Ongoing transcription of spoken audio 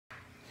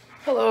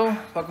Hello,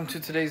 welcome to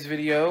today's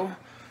video.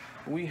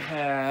 We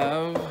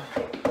have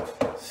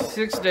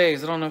 6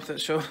 days. I don't know if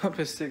that showed up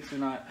as 6 or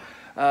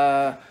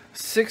not.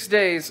 6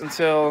 days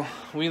until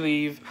we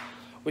leave,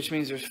 which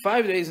means there's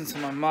 5 days until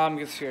my mom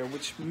gets here,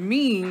 which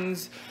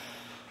means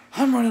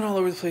I'm running all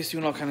over the place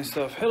doing all kind of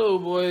stuff. Hello,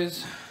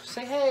 boys.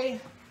 Say hey.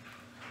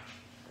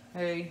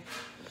 Hey.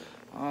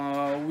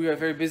 We are a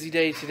very busy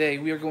day today.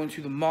 We are going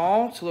to the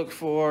mall to look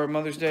for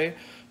Mother's Day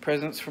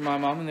presents for my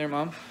mom and their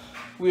mom.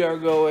 We are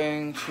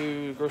going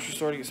to the grocery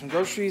store to get some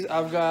groceries.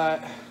 I've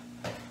got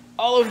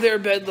all of their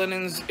bed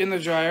linens in the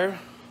dryer.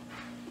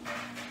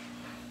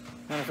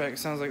 Matter of fact, it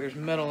sounds like there's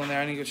metal in there.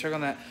 I need to go check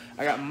on that.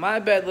 I got my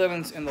bed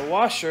linens in the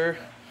washer.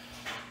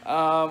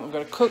 I've got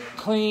to cook,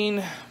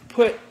 clean,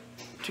 put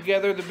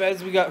together the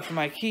beds we got from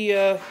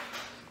IKEA,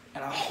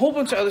 and a whole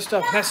bunch of other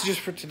stuff. And that's just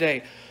for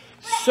today.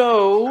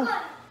 So,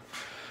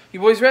 you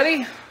boys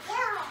ready?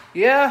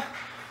 Yeah?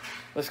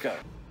 Let's go.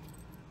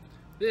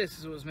 This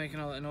is what was making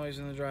all that noise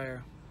in the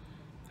dryer.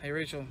 Hey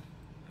Rachel,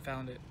 I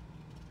found it.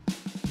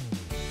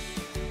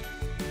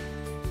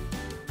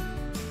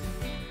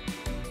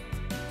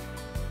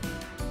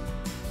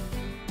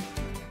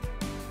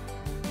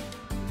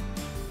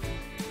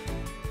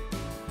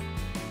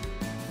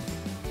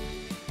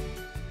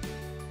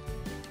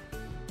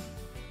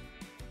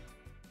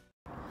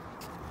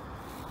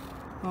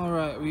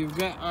 Alright, we've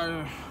got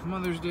our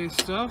Mother's Day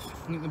stuff.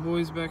 Get the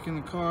boys back in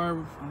the car.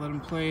 I'll let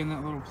them play in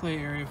that little play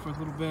area for a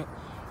little bit.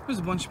 There's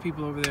a bunch of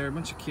people over there, a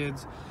bunch of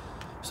kids.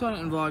 So I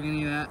didn't vlog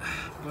any of that.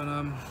 But,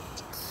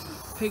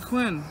 hey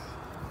Quinn,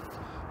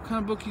 what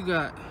kind of book you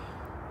got?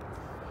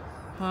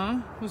 Huh?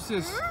 What's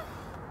this?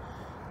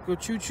 Go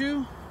Choo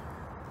Choo?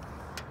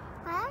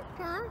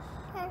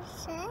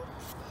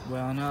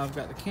 Well, now I've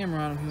got the camera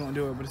on him, he won't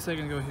do it. But a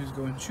second ago he was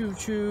going Choo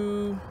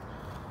Choo.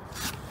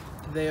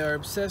 They are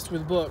obsessed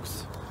with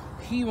books.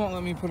 He won't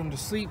let me put him to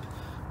sleep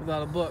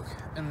without a book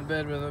in the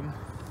bed with him.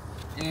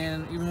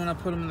 And even when I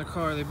put them in the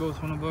car, they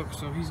both want a book.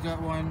 So he's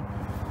got one,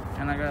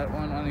 and I got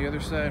one on the other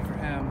side for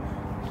him.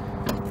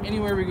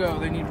 Anywhere we go,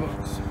 they need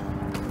books.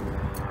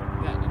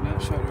 That did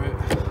not shutter it.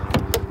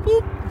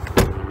 Boop.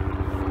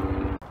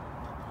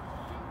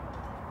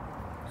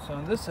 So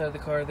on this side of the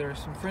car, there are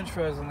some French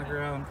fries on the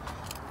ground,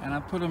 and I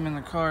put them in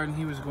the car, and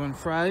he was going,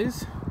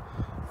 fries?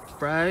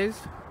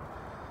 Fries?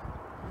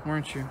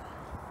 Weren't you?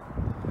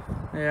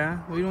 Yeah?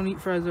 Well, you don't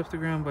eat fries off the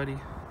ground, buddy.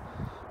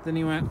 Then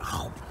he went,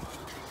 oh.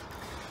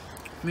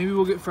 Maybe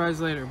we'll get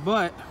fries later,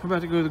 but we're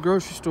about to go to the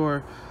grocery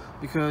store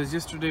because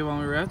yesterday while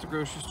we were at the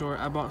grocery store,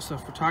 I bought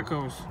stuff for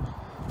tacos,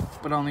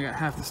 but I only got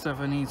half the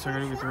stuff I need, so I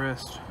gotta get the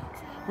rest.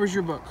 Where's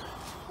your book?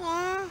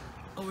 Yeah.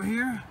 Over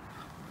here?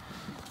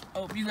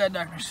 Oh, you got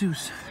Dr.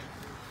 Seuss.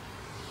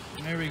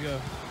 There we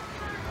go.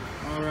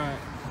 All right,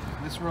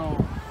 let's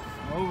roll.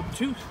 Oh,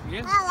 two,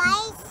 yes.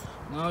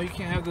 No, you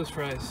can't have those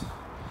fries.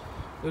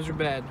 Those are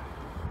bad.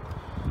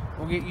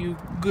 We'll get you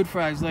good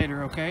fries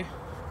later, okay?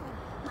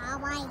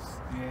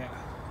 Yeah.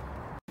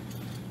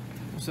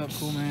 What's up,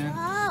 cool man?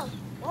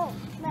 You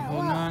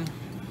holding on?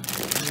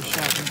 We're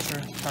shopping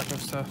for taco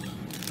stuff.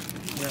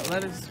 We got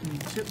lettuce, we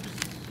need chips,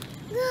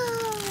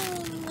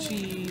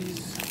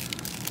 cheese,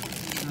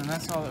 and then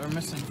that's all that we're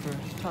missing for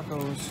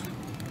tacos.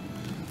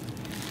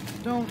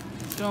 No,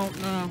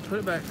 put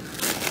it back.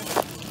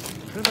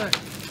 Put it back.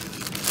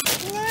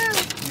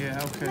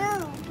 Yeah, okay.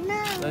 No.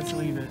 Let's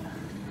leave it.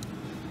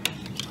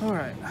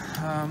 Alright,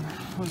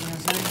 what was I gonna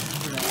say?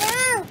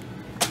 No.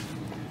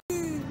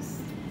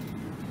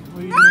 What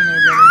are you doing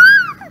there, buddy?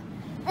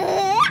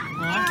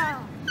 Huh?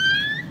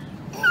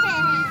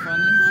 Are you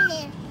funny?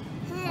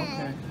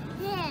 Okay.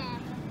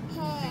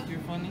 You think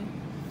you're funny?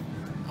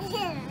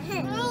 Yeah.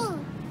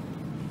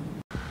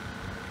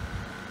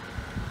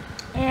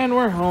 And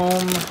we're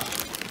home.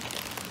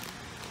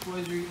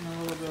 Boys are eating a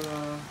little bit of a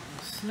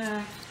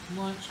snack,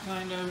 lunch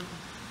kind of.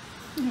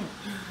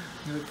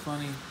 You look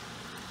funny.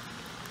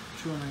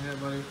 Chewing like that,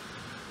 buddy.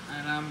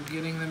 And I'm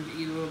getting them to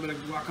eat a little bit of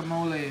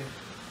guacamole.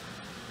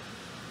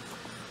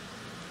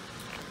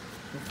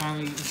 They're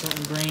finally eating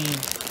something green.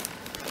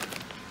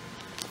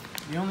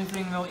 The only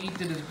thing they'll eat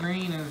that is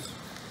green is...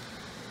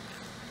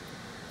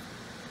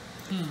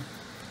 I don't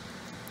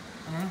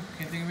know.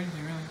 Can't think of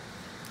anything, really.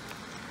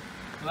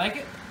 You like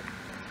it?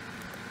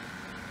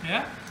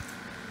 Yeah?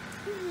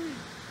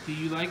 Do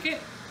you like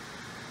it?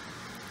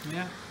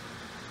 Yeah?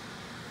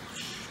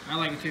 I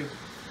like it too.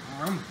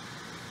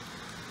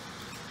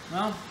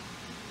 Well, I'm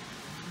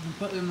gonna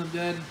put them in the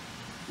bed,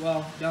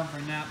 well, down for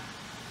a nap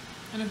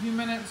in a few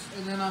minutes,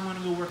 and then I'm gonna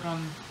go work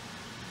on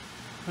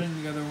putting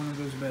together one of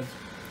those beds.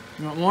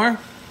 You want more?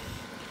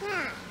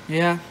 Yeah.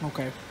 Yeah?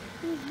 Okay.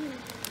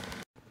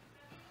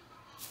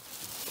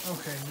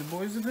 Okay, the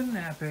boys have been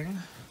napping.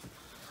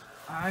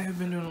 I have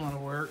been doing a lot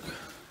of work.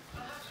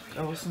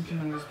 Got was something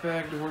in this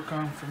bag to work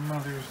on for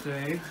Mother's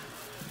Day.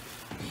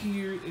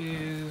 Here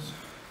is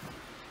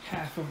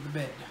half of the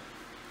bed.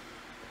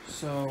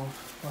 So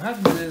what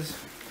happened is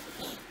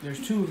there's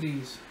two of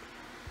these,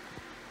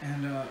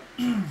 and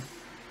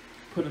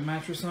put a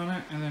mattress on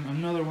it, and then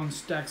another one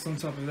stacks on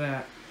top of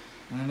that,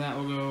 and then that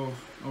will go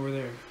over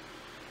there.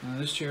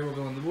 This chair will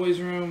go in the boys'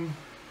 room,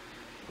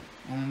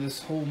 and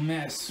this whole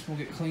mess will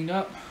get cleaned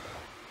up,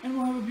 and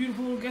we'll have a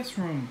beautiful little guest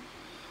room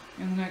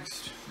in the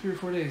next 3 or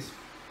 4 days.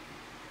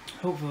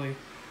 Hopefully.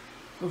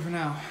 But for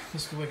now,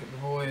 let's go wake up the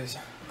boys.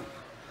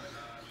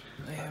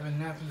 They have been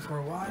napping for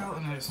a while,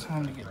 and it's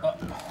time to get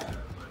up.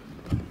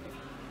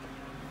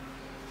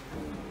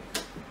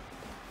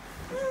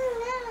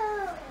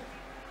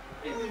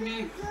 Hey,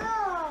 baby.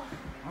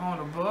 I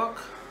want a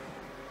book.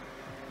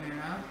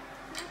 Yeah.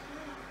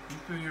 You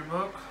threw your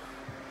book.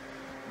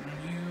 And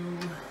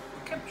you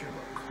kept your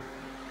book.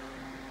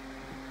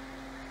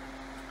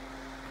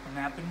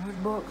 Napping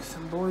with books,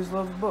 and boys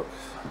love books.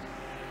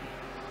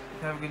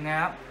 Have a good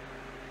nap.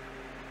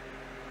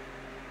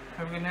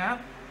 Have a good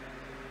nap.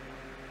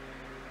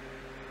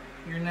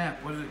 Your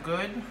nap, was it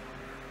good?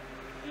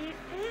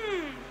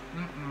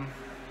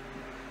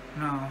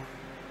 No.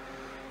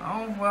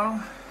 Oh,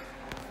 well.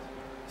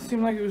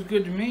 Seemed like it was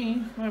good to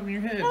me. What happened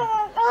in your head?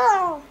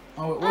 Oh,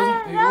 it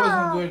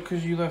wasn't good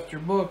because you left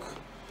your book,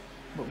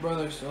 but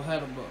brother still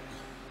had a book.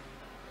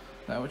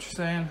 Is that what you're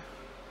saying?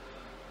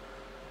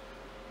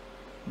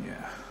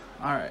 Yeah.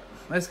 Alright,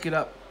 let's get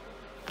up.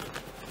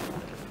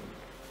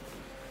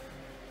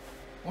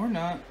 Or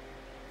not.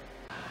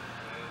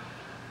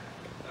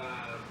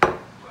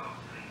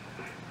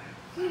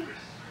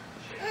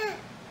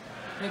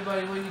 Hey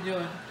buddy, what are you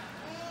doing?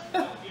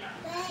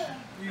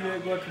 You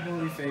got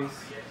guacamole face.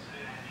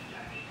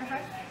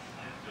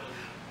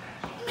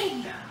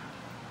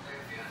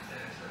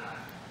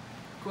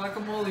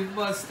 Guacamole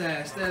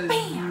mustache, that is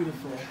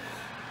beautiful.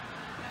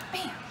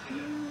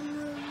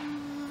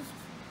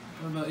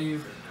 What about you?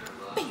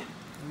 What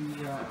do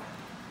you got?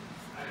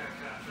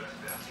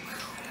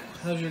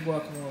 How's your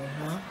guacamole,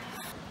 huh?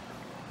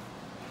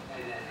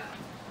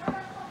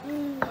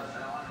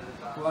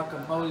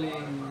 Guacamole.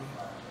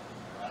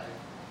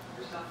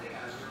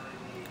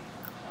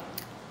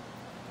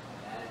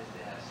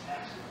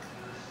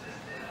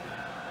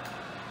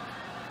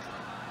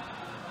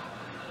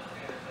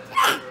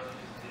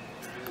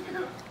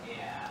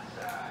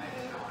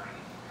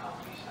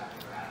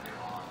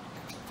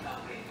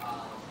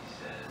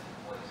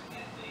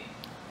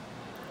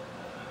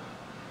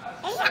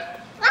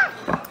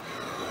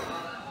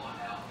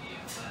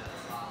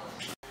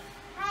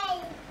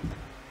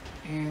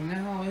 And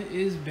now it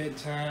is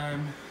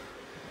bedtime.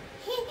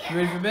 You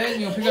ready for bed?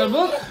 You gonna pick out a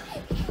book?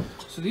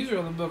 So these are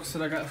all the books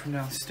that I got from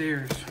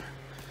downstairs.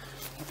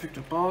 I picked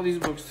up all these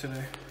books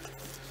today,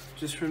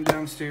 just from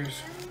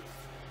downstairs.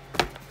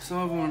 Some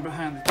of them are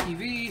behind the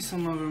TV,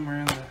 some of them are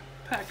in the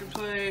pack and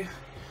play. I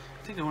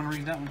think I want to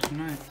read that one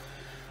tonight.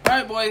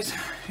 Alright boys,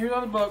 here's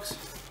all the books.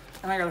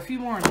 And I got a few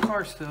more in the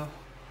car still.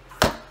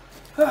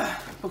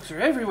 Books are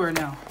everywhere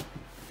now.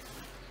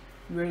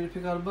 You ready to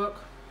pick out a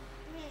book?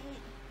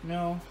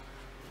 No?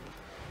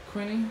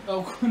 Quinny?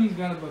 Oh, Quinny's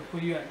got a book. What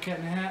do you got? Cat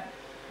in the Hat?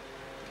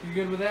 You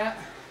good with that?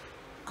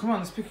 Come on,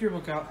 let's pick your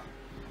book out.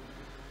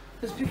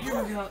 Let's pick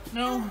your book out.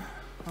 No?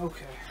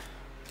 Okay.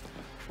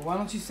 Well, why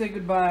don't you say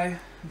goodbye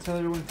and tell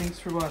everyone thanks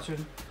for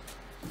watching.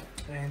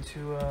 And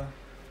to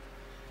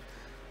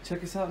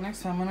check us out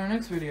next time on our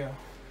next video.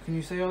 Can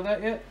you say all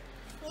that yet?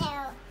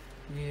 No.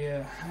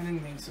 Yeah, I didn't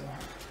think so.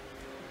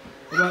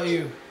 What about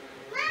you?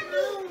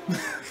 Mommy.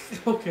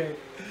 Okay.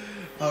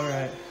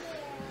 Alright.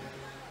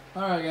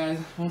 Alright guys,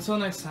 well, until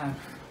next time.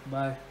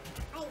 Bye.